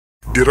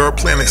Did our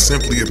planet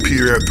simply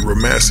appear after a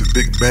massive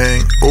Big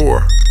Bang,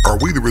 or are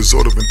we the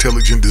result of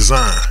intelligent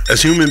design?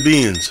 As human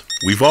beings,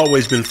 we've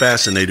always been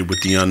fascinated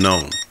with the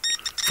unknown.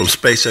 From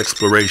space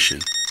exploration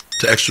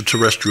to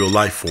extraterrestrial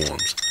life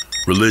forms,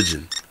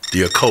 religion,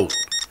 the occult,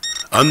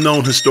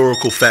 unknown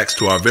historical facts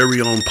to our very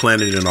own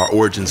planet and our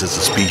origins as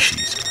a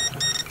species.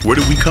 Where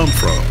did we come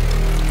from?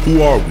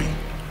 Who are we?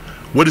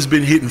 What has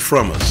been hidden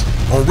from us?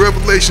 On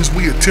Revelationz,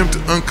 we attempt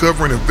to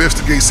uncover and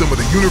investigate some of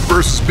the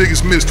universe's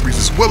biggest mysteries,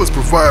 as well as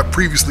provide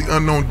previously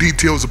unknown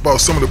details about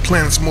some of the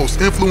planet's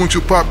most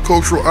influential pop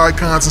cultural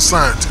icons and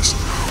scientists.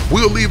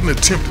 We'll even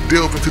attempt to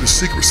delve into the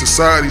secret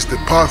societies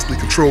that possibly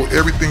control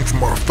everything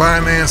from our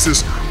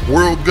finances,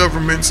 world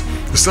governments,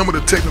 to some of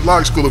the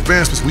technological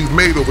advancements we've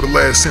made over the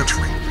last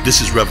century.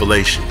 This is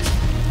Revelationz.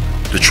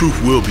 The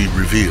truth will be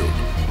revealed.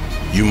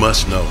 You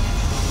must know.